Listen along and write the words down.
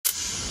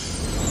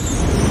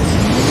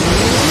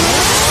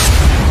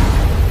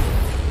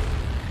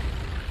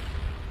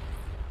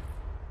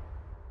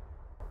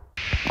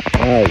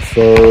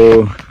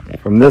so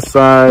from this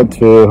side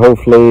to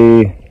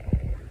hopefully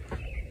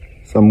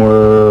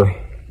somewhere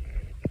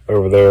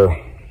over there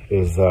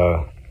is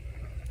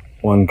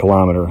 1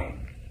 kilometer.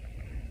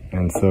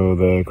 And so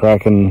the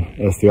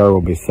KrakenSDR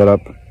will be set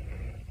up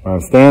where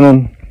I'm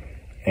standing,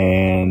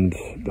 and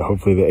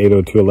hopefully the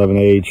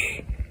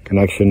 802.11ah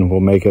connection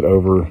will make it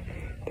over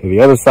to the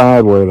other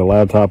side where the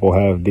laptop will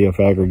have DF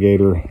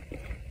aggregator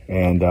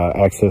and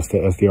access to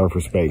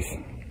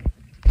SDR4Space.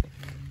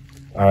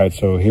 All right,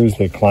 so here's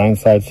the client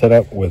side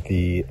setup with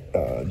the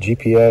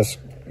GPS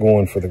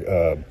going for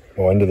the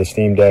into the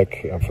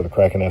SteamDeck for the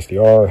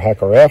KrakenSDR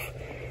hackRF,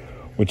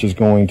 which is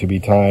going to be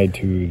tied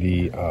to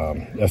the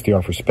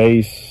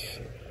SDR4Space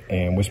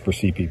and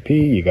WhisperCPP.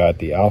 You got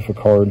the ALFA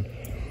card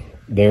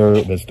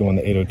there that's doing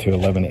the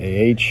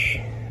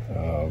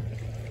 802.11ah,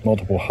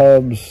 multiple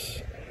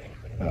hubs,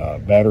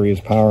 battery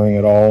is powering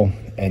it all,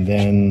 and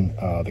then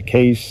the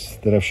case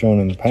that I've shown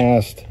in the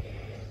past,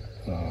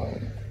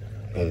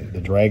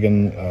 the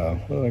Dragon,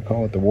 what do they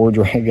call it, the War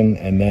Dragon,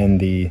 and then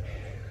the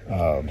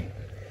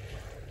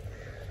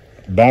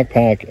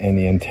backpack and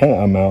the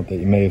antenna mount that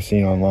you may have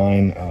seen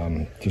online.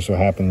 Just so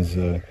happens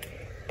the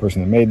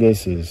person that made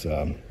this is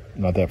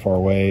not that far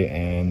away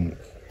and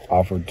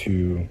offered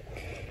to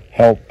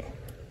help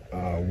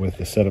with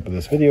the setup of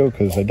this video,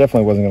 because I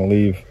definitely wasn't going to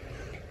leave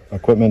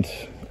equipment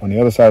on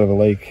the other side of the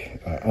lake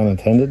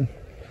unattended.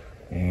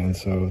 And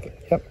so,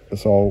 yep,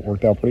 this all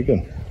worked out pretty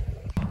good.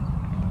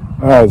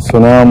 All right, so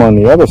now I'm on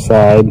the other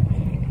side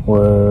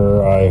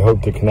where I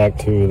hope to connect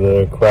to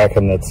the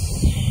Kraken that's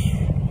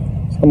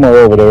somewhere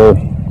over there,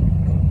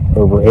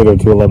 over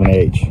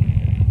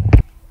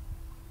 802.11ah.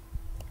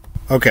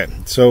 Okay,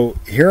 so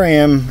here I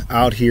am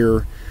out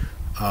here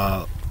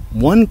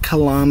 1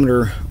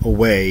 kilometer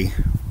away,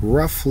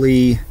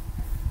 roughly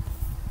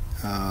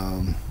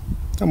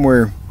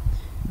somewhere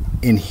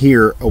in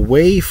here,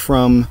 away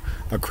from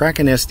a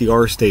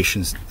KrakenSDR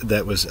station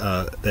that was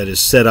that is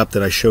set up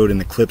that I showed in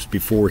the clips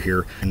before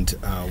here. And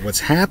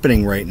what's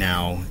happening right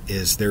now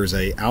is there's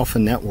a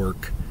ALFA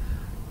Network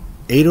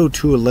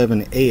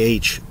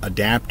 802.11ah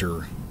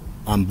adapter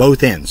on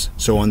both ends.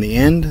 So on the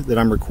end that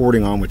I'm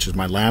recording on, which is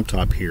my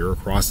laptop here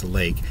across the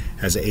lake,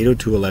 has an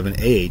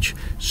 802.11ah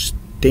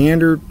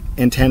standard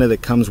antenna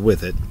that comes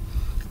with it,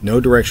 no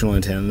directional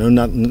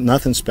antenna,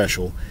 nothing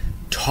special,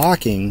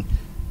 talking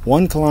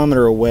 1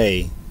 kilometer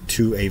away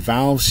to a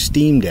Valve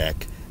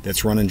SteamDeck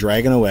that's running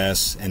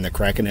DragonOS and the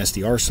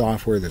KrakenSDR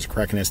software. There's a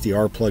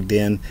KrakenSDR plugged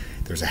in,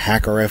 there's a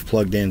hackRF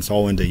plugged in, it's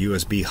all into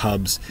USB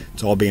hubs,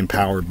 it's all being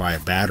powered by a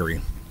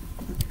battery.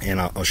 And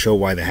I'll show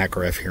why the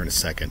hackRF here in a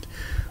second.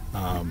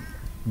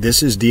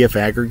 This is DF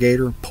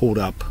aggregator pulled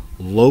up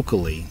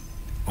locally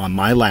on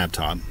my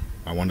laptop.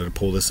 I wanted to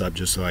pull this up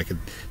just so I could,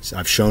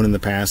 I've shown in the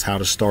past how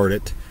to start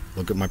it,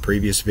 look at my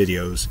previous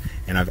videos,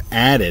 and I've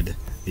added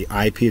the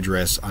IP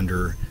address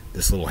under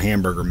this little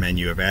hamburger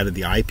menu. I've added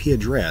the IP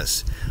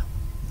address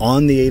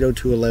on the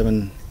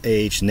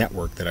 802.11ah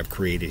network that I've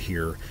created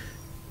here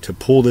to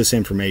pull this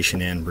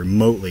information in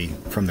remotely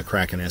from the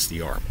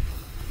KrakenSDR.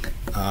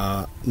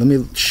 Let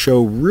me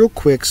show real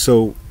quick.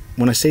 So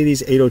when I say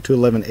these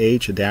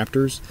 802.11ah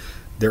adapters,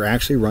 they're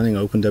actually running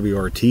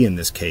OpenWRT in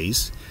this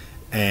case,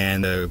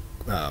 and the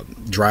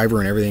driver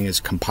and everything is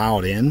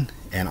compiled in,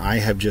 and I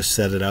have just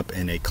set it up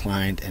in a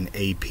client and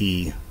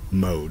AP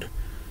mode.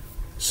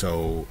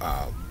 So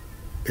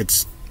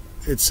it's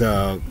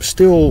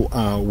still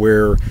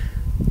where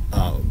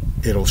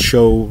it'll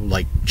show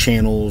like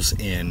channels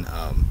in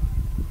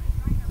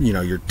you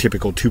know, your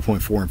typical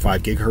 2.4 and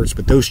 5 gigahertz,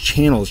 but those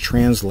channels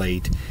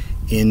translate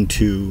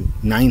into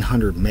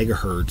 900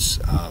 megahertz,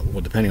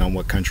 well, depending on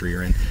what country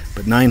you're in,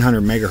 but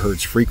 900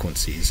 megahertz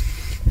frequencies.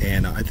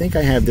 And I think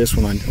I have this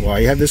one on, well,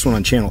 I have this one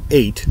on channel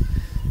 8,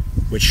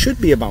 which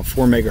should be about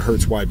 4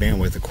 megahertz wide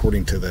bandwidth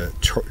according to the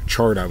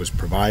chart I was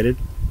provided.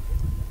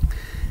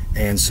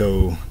 And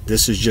so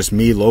this is just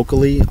me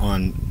locally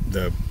on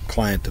the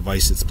client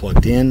device that's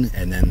plugged in,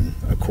 and then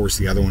of course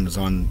the other one is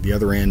on the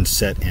other end,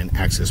 set in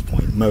access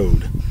point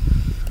mode.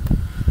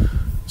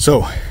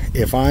 So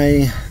if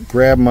I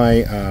grab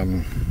my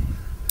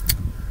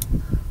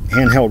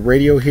handheld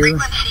radio here,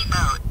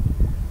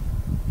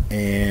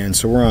 and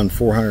so we're on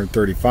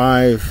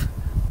 435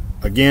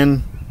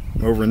 again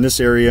over in this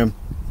area.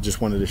 Just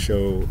wanted to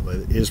show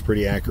that it is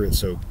pretty accurate.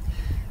 So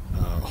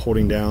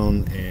holding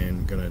down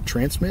and gonna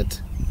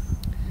transmit,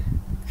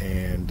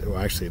 and well,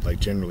 actually, like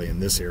generally in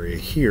this area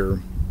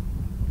here,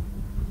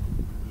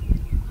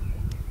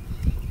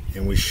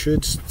 and we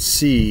should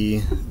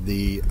see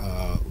the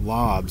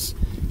lobs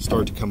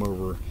start to come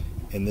over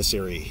in this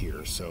area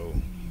here. So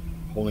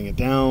holding it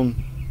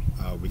down,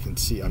 we can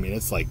see, I mean,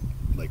 it's like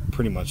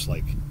pretty much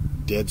like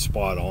dead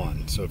spot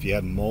on. So if you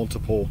had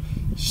multiple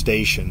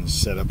stations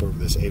set up over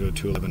this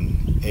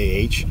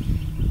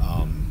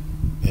 802.11ah,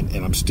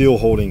 and I'm still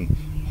holding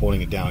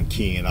it down,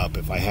 keying it up.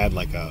 If I had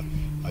like a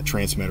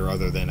transmitter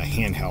other than a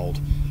handheld,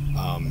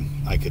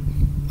 I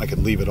could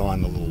leave it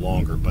on a little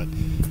longer. But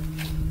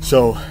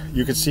so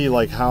you can see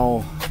like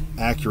how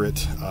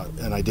accurate,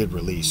 and I did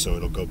release, so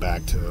it'll go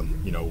back to,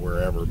 you know,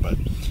 wherever. But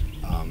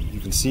You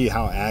can see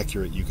how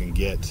accurate you can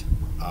get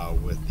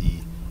with the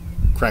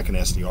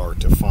KrakenSDR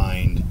to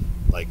find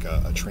like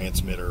a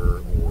transmitter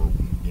or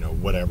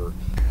whatever.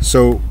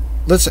 So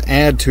let's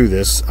add to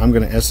this. I'm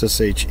going to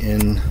SSH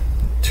in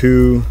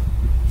to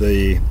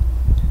the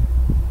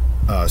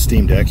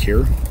SteamDeck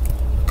here,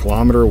 a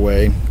kilometer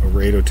away over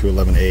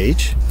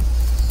 802.11ah.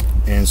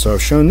 And so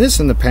I've shown this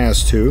in the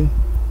past too,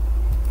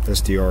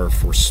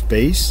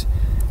 SDR4Space.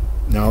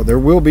 Now there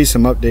will be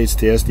some updates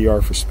to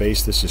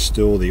SDR4Space. This is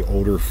still the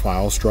older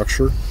file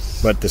structure,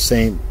 but the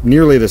same,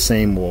 nearly the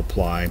same will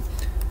apply.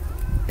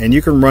 And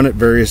you can run it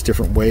various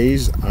different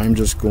ways. I'm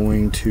just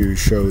going to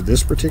show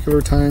this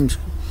particular time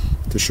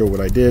to show what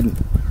I did.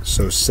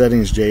 So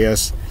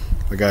settings.js,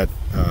 I got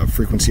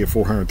frequency of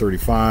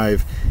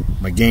 435,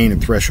 my gain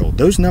and threshold.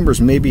 Those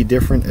numbers may be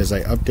different as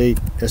I update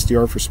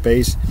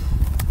SDR4Space,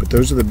 but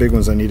those are the big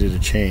ones I needed to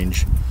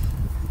change.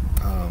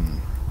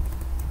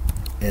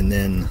 And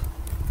then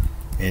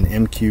in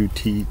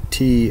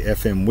MQTT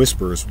FM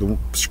Whisper is the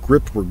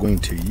script we're going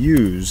to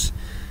use.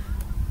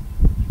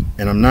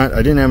 And I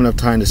didn't have enough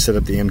time to set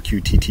up the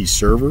MQTT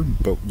server,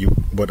 but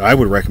what I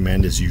would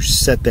recommend is you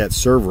set that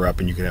server up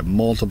and you can have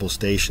multiple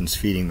stations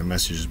feeding the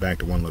messages back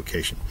to one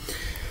location.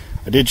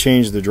 I did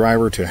change the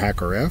driver to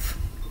hackRF.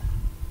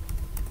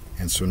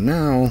 And so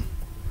now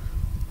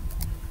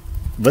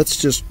let's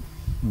just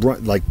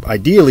run, like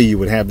ideally you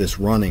would have this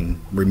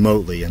running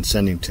remotely and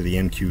sending to the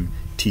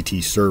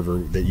MQTT server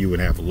that you would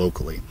have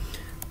locally.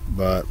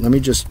 But let me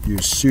just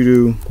use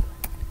sudo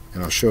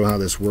and I'll show how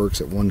this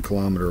works at 1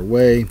 kilometer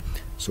away.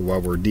 So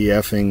while we're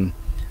DFing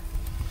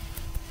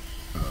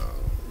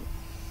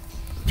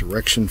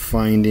direction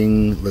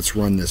finding, let's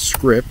run this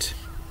script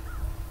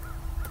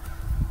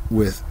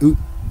with,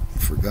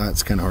 forgot,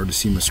 it's kind of hard to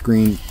see my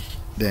screen,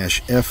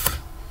 -F.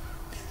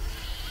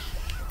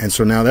 And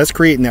so now that's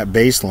creating that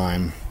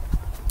baseline.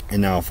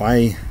 And now if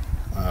I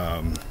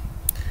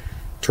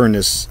turn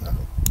this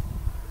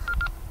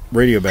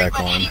radio back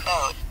on,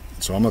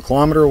 so I'm a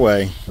kilometer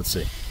away, let's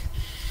see,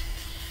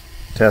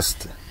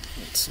 test,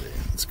 let's see,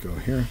 let's go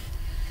here.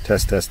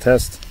 Test, test,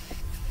 test.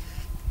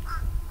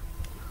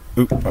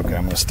 Okay, I'm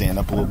going to stand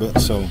up a little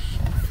bit. So,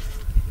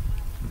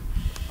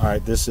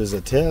 alright, this is a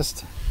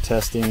test,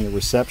 testing the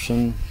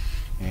reception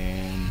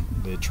and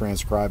the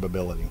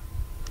transcribability.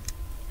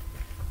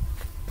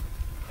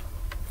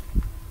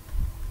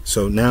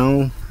 So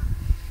now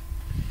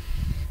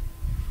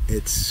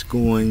it's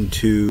going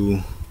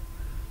to,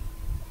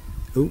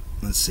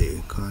 let's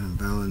see, caught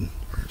invalid,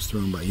 perhaps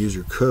thrown by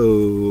user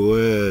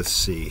code. Let's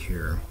see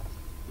here.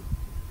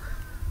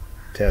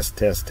 Test,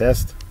 test,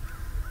 test.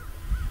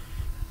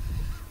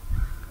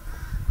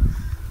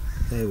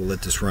 Okay, we'll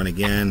let this run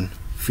again.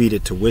 Feed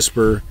it to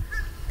Whisper.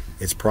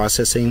 It's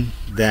processing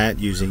that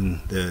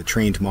using the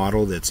trained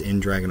model that's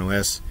in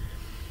DragonOS.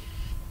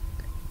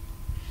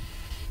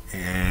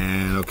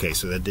 And okay,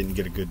 so that didn't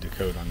get a good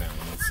decode on that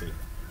one. Let's see.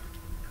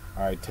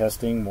 Alright,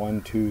 testing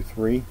 1, 2,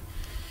 3.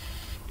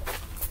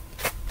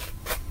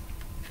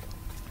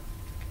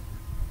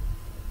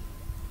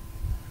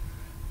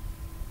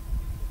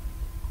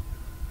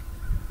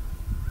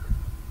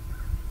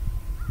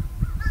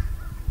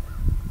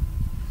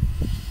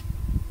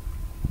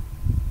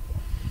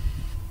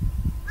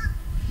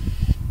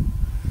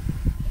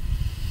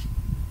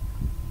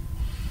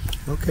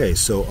 Okay,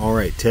 so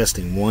alright,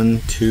 testing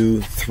 1,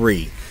 2,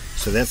 3.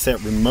 So that's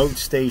that remote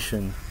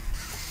station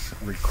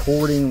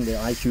recording the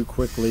IQ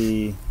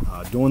quickly,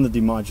 doing the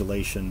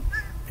demodulation,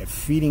 and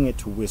feeding it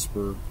to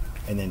Whisper,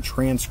 and then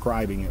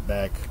transcribing it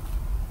back,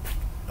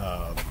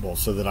 well,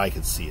 so that I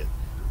could see it.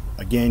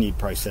 Again, you'd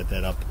probably set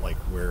that up like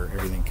where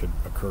everything could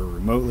occur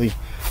remotely.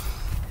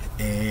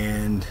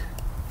 And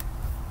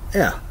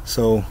yeah,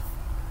 so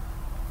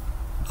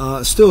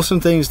still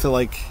some things to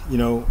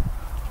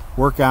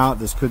work out.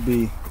 This could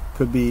be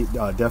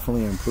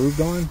definitely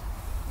improved on,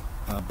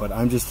 but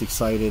I'm just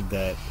excited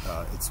that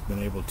it's been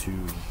able to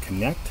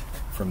connect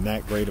from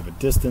that great of a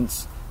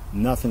distance.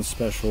 Nothing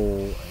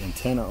special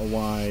antenna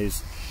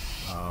wise.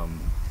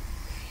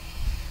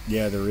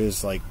 Yeah, there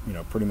is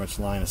pretty much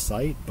line of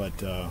sight,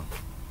 but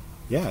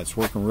yeah, it's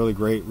working really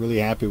great. Really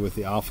happy with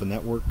the ALFA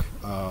Network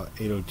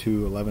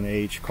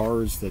 802.11ah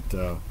cards that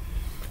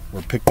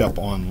were picked up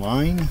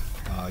online.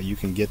 You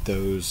can get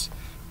those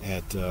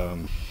at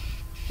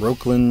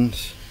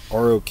Rockland,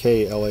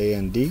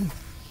 ROKLAND.com.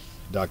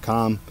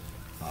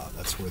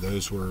 That's where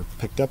those were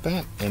picked up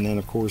at. And then,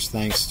 of course,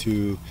 thanks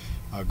to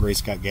Great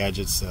Scott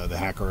Gadgets, the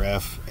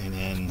hackRF, and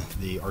then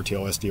the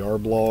RTL SDR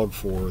blog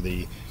for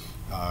the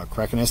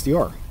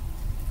KrakenSDR.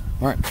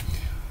 All right.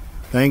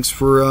 Thanks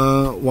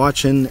for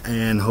watching,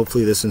 and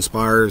hopefully this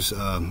inspires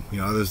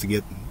others to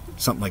get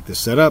something like this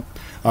set up.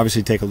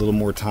 Obviously, take a little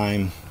more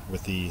time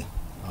with the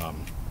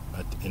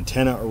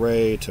antenna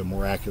array to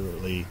more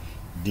accurately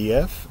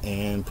DF,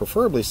 and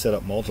preferably set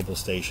up multiple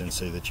stations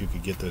so that you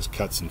could get those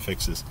cuts and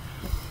fixes.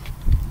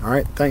 All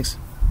right, thanks.